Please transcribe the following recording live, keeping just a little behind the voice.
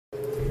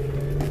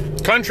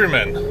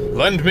Countrymen,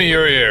 lend me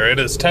your ear. It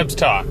is Tebs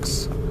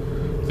Talks,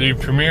 the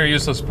premier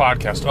useless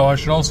podcast. Oh, I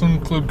should also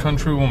include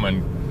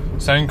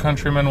countrywoman. Saying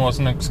countrymen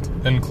wasn't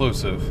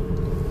inclusive.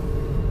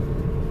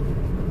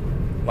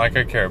 Like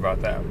I care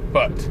about that.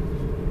 But,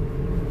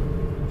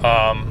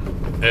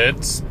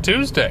 it's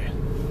Tuesday.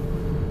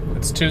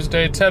 It's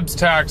Tuesday. Tebs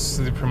Talks,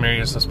 the premier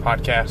useless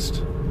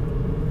podcast.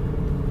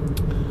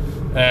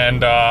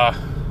 And,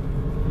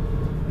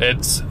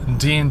 it's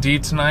D&D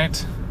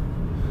tonight.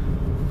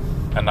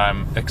 And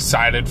I'm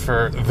excited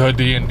for the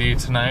D&D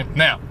tonight.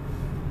 Now,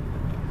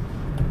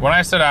 when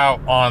I set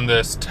out on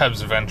this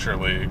Tebs Adventure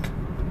League,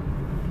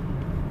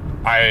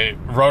 I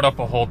wrote up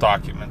a whole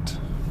document.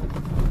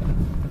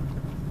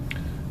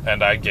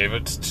 And I gave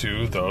it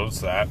to those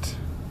that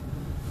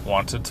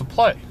wanted to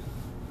play.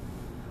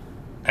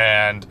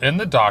 And in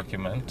the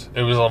document,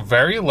 it was a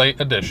very late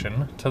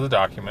addition to the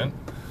document.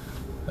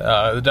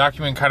 The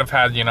document kind of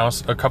had,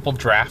 a couple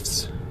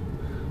drafts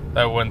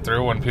that went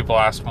through when people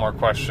asked more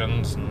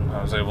questions, and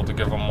I was able to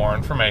give them more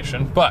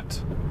information. But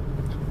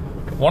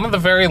one of the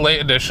very late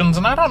additions,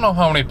 and I don't know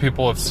how many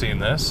people have seen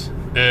this,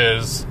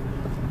 is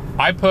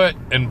I put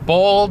in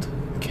bold,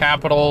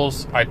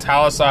 capitals,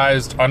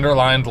 italicized,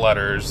 underlined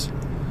letters,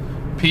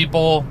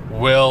 people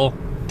will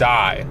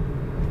die.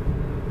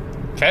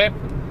 Okay?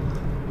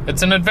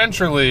 It's an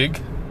adventure league.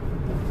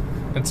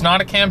 It's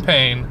not a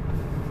campaign.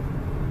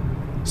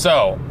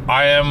 So,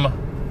 I am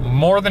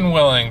more than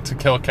willing to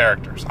kill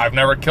characters. I've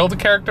never killed a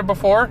character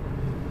before.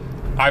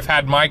 I've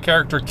had my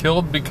character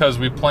killed because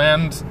we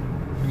planned,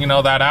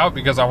 that out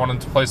because I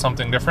wanted to play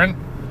something different.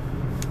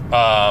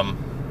 I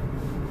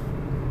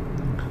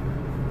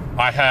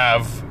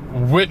have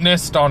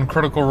witnessed on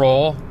Critical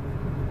Role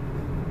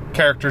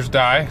characters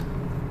die.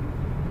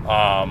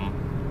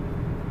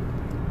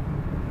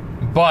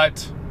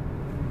 But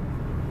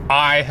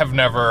I have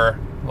never,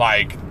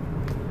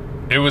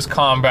 it was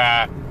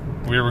combat.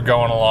 We were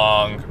going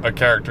along, a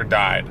character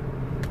died.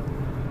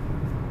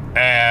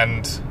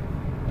 And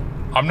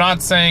I'm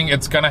not saying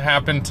it's going to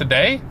happen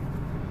today,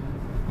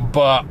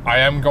 but I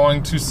am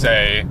going to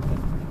say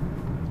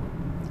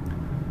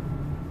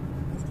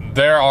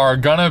there are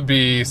going to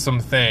be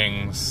some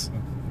things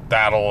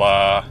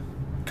that'll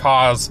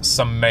cause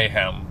some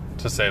mayhem,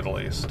 to say the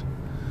least.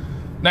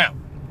 Now,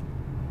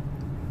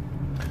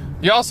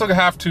 you also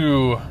have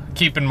to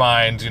keep in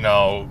mind,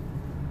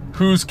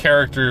 whose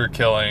character you're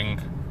killing.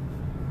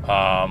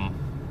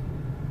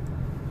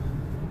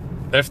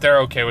 If they're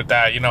okay with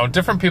that,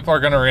 different people are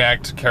going to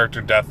react to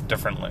character death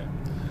differently.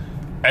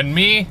 And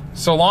me,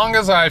 so long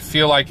as I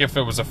feel like if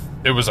it was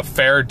a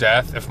fair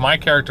death, if my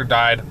character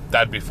died,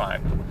 that'd be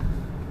fine.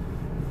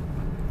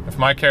 If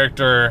my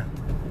character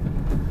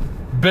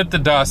bit the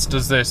dust,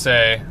 as they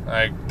say,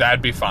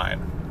 that'd be fine.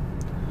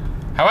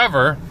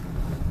 However,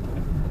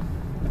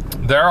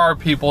 there are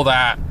people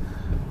that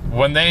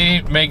when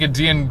they make a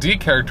D&D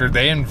character,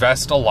 they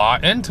invest a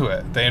lot into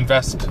it. They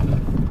invest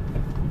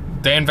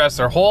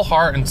their whole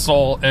heart and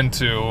soul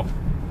into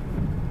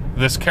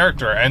this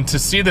character. And to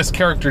see this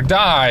character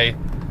die,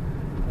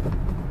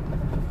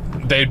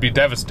 they'd be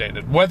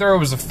devastated, whether it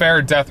was a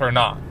fair death or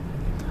not.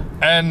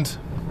 And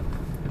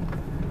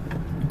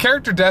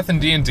character death in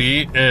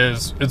D&D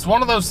it's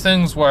one of those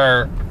things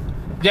where,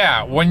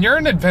 when you're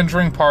an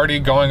adventuring party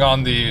going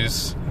on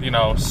these,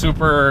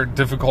 super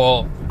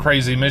difficult,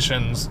 crazy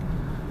missions,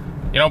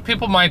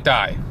 people might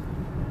die.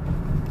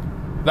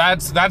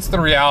 That's the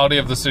reality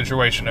of the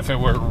situation if it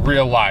were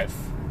real life.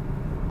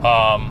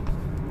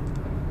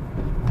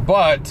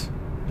 But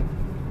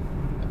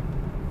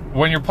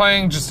when you're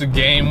playing just a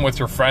game with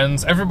your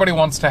friends, everybody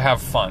wants to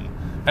have fun.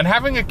 And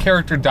having a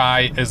character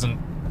die isn't,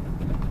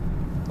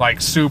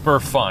 super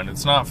fun.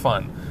 It's not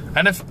fun.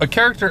 And if a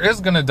character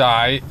is going to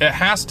die, it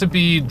has to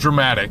be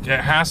dramatic. It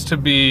has to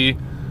be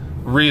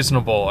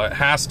reasonable. It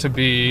has to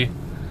be,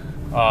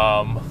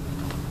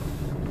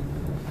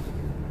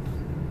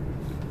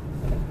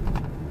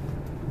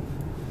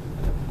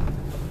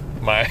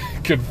 my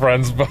good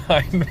friend's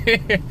behind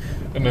me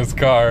in his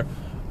car.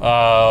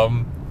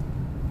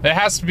 It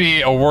has to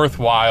be a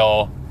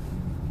worthwhile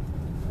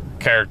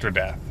character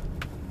death.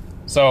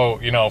 So,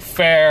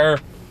 fair,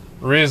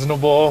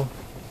 reasonable,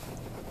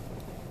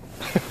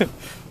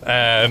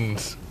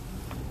 and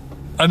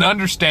an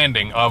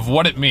understanding of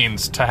what it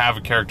means to have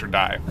a character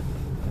die.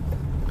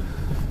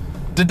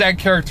 Did that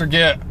character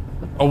get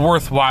a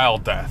worthwhile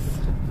death?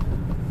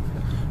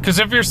 Because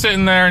if you're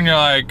sitting there and you're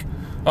like,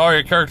 oh,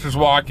 your character's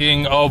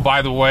walking. Oh,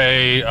 by the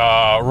way,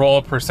 roll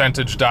a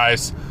percentage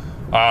dice.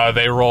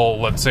 They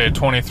roll, let's say, a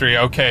 23.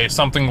 Okay,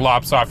 something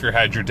lops off your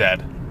head, you're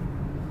dead.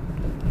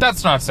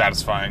 That's not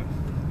satisfying.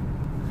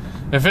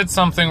 If it's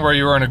something where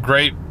you were in a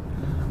great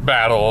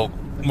battle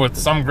with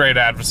some great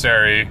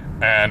adversary,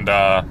 and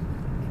the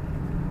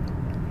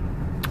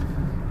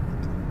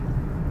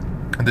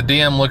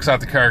DM looks at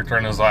the character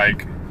and is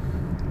like,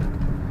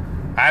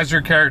 as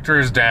your character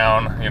is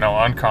down,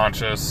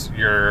 unconscious,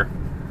 your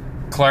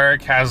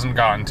cleric hasn't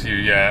gotten to you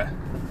yet.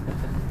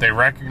 They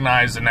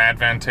recognize an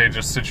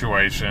advantageous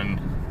situation,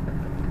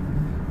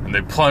 and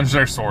they plunge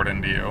their sword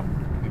into you,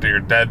 into your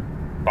dead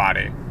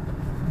body.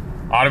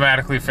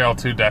 Automatically fail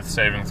 2 death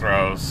saving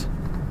throws.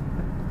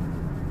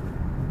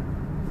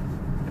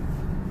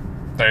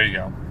 There you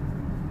go.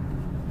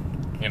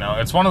 You know,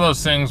 it's one of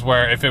those things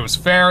where if it was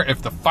fair,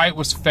 if the fight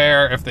was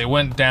fair, if they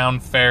went down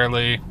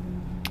fairly,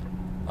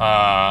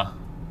 then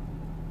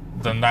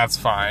that's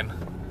fine.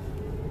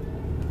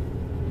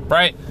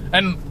 Right?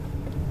 And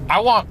I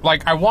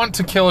want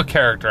to kill a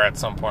character at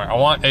some point. I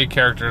want a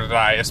character to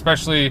die,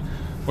 especially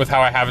with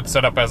how I have it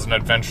set up as an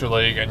adventure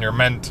league, and you're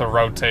meant to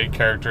rotate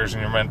characters,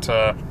 and you're meant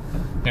to,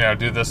 you know,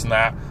 do this and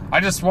that. I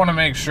just want to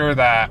make sure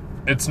that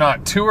it's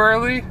not too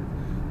early,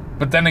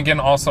 but then again,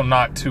 also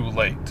not too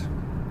late.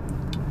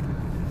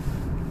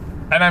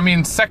 And I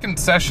mean, second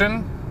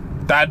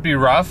session, that'd be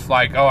rough.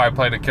 Like, oh, I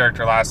played a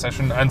character last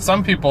session. And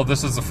some people,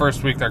 this is the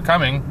first week they're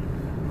coming.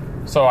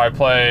 So I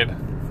played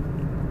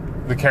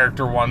the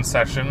character 1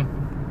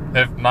 session,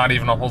 if not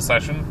even a whole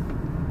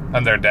session,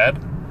 and they're dead.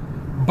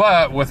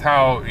 But with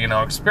how, you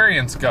know,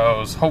 experience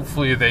goes,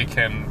 hopefully they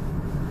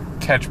can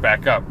catch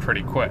back up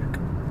pretty quick.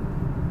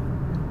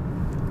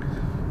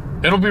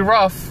 It'll be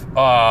rough,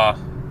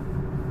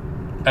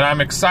 and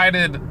I'm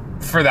excited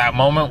for that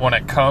moment when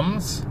it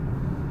comes.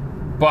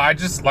 But I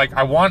just, like,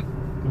 I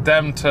want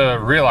them to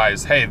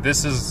realize, hey,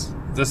 this is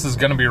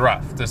gonna be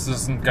rough. This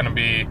isn't gonna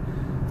be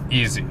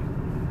easy.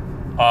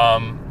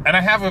 And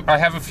I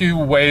have a few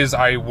ways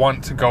I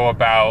want to go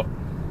about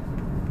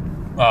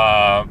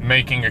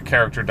making a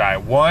character die.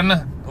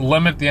 One,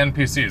 limit the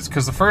NPCs,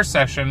 because the first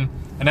session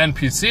an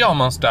NPC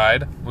almost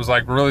died, was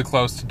like really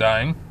close to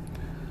dying.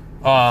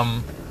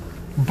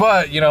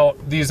 But you know,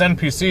 these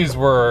NPCs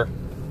were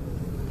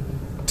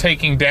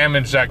taking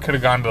damage that could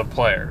have gone to the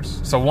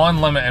players. So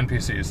 1, limit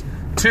NPCs.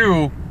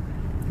 2,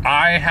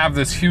 I have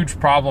this huge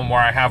problem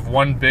where I have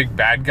one big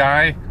bad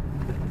guy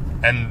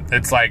and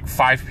it's like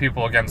 5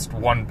 people against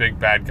one big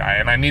bad guy,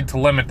 and I need to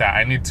limit that.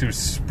 I need to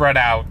spread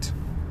out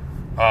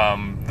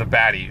the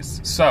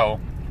baddies. So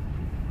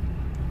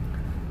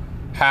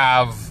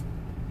have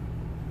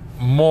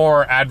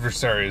more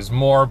adversaries,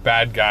 more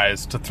bad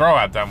guys to throw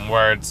at them,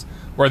 where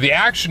the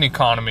action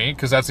economy,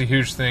 because that's a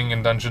huge thing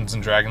in Dungeons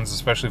and Dragons,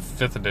 especially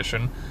 5th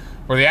edition,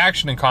 where the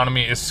action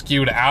economy is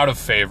skewed out of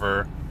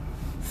favor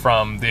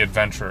from the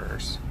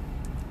adventurers.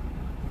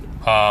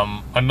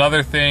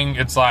 Another thing,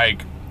 it's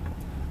like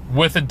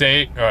with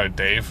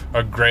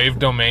a Grave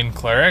Domain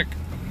Cleric,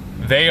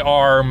 they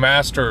are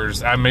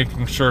masters at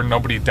making sure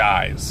nobody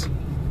dies.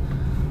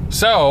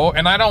 So,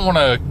 and I don't want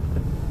to,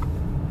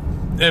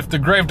 if the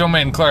Grave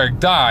Domain Cleric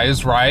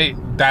dies, right,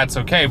 that's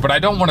okay, but I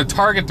don't want to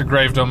target the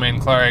Grave Domain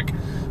Cleric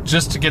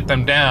just to get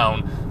them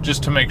down,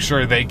 just to make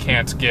sure they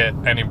can't get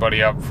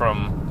anybody up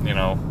from, you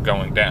know,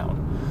 going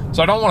down.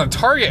 So I don't want to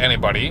target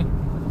anybody,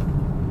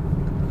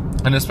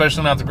 and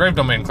especially not the Grave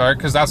Domain Cleric,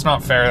 because that's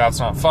not fair, that's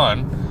not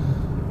fun.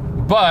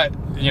 But,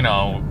 you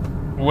know,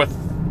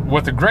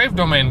 with the Grave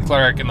Domain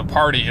Cleric in the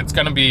party, it's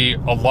going to be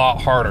a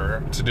lot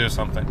harder to do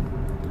something,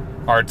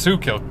 or to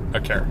kill a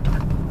character.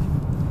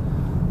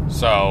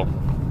 So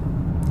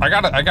I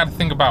gotta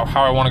think about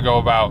how I want to go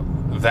about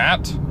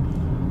that.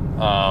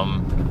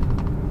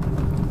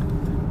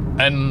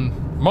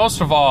 And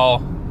most of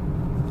all,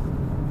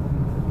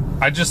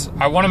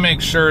 I want to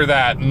make sure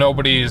that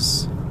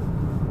nobody's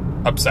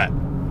upset.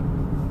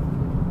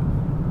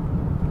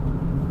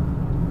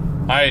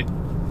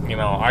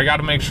 I got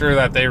to make sure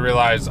that they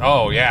realize,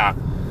 oh yeah,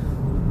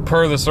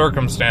 per the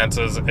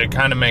circumstances, it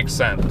kind of makes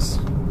sense.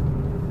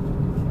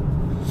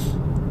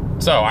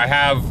 So I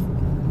have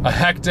a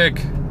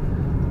hectic,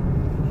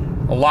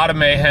 a lot of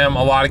mayhem,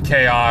 a lot of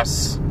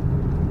chaos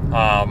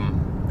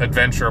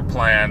adventure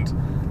planned,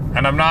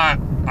 and I'm not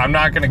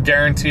going to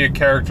guarantee a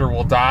character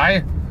will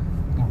die,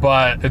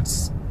 but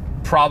it's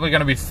probably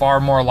going to be far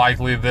more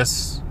likely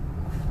this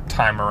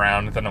time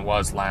around than it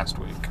was last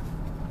week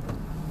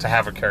to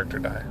have a character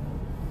die.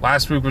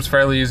 Last week was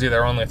fairly easy. There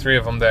were only 3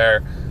 of them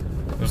there.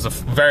 It was the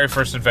very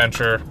first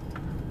adventure,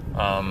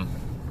 and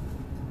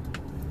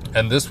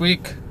this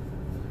week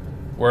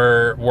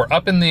we're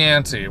up in the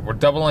ante. We're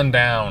doubling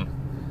down.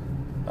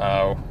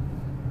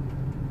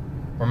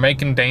 We're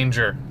making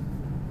danger,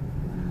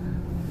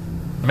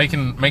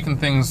 making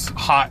things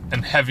hot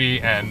and heavy,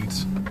 and,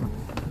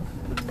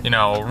 you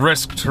know,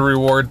 risk to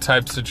reward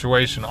type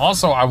situation.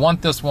 Also, I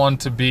want this one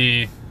to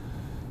be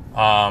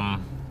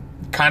kind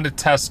of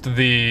test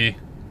the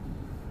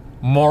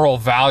moral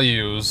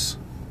values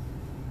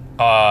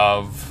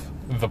of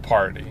the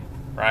party,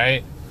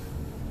 right?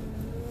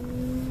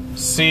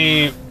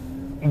 See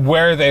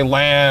where they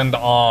land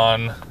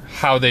on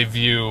how they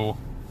view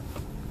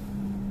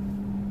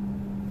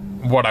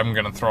what I'm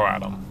going to throw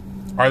at them.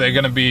 Are they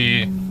going to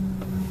be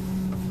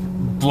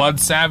blood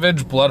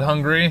savage, blood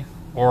hungry,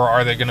 or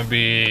are they going to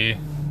be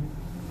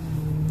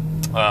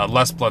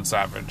less blood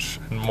savage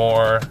and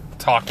more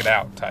talk it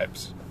out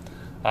types?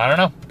 I don't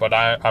know, but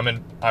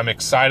I'm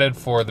excited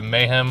for the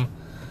mayhem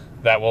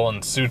that will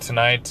ensue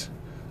tonight.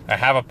 I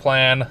have a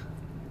plan.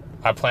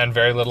 I plan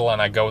very little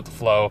and I go with the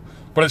flow,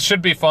 but it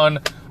should be fun.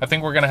 I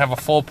think we're going to have a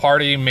full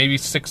party, maybe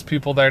 6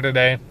 people there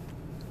today.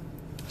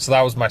 So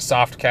that was my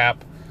soft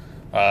cap.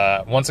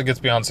 Once it gets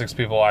beyond 6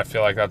 people, I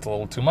feel like that's a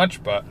little too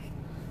much, but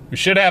we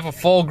should have a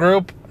full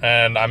group,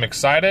 and I'm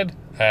excited,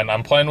 and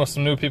I'm playing with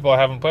some new people I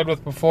haven't played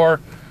with before,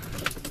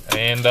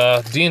 and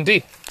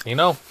D&D, you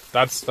know,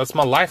 that's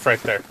my life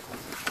right there.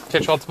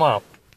 Catch y'all tomorrow.